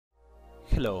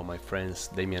Hello my friends,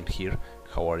 Damian here,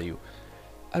 how are you?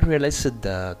 I realized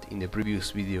that in the previous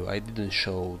video I didn't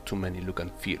show too many look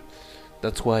and feel.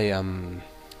 That's why I'm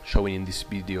showing in this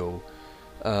video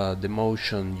the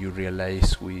motion you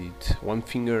realize with one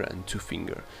finger and two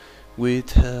finger.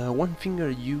 With one finger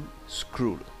you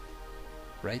scroll,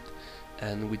 right?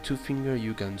 And with two finger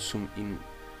you can zoom in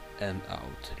and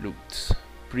out. Looks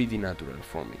pretty natural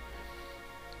for me.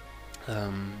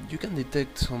 You can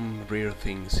detect some rare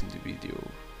things in the video,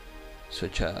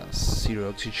 such as 0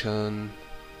 oxygen,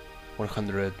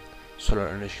 100 solar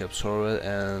energy absorbed,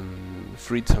 and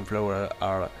fruits and flowers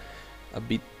are a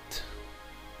bit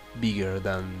bigger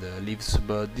than the leaves,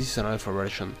 but this is an alpha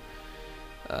version,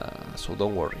 so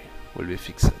don't worry, will be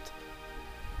fixed.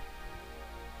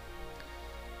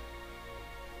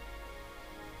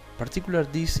 Particular,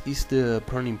 this is the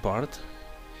pruning part,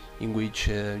 in which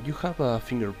you have a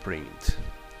fingerprint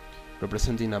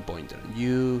representing a pointer.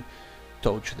 You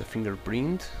touch the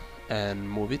fingerprint and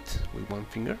move it with one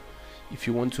finger. If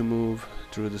you want to move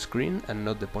through the screen and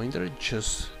not the pointer,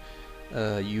 just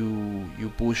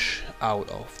you push out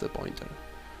of the pointer.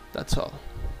 That's all.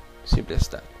 Simple as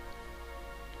that.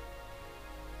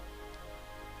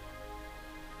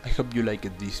 I hope you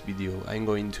liked this video. I'm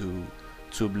going to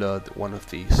upload one of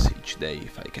these each day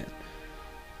if I can.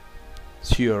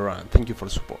 See you around. Thank you for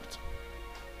the support.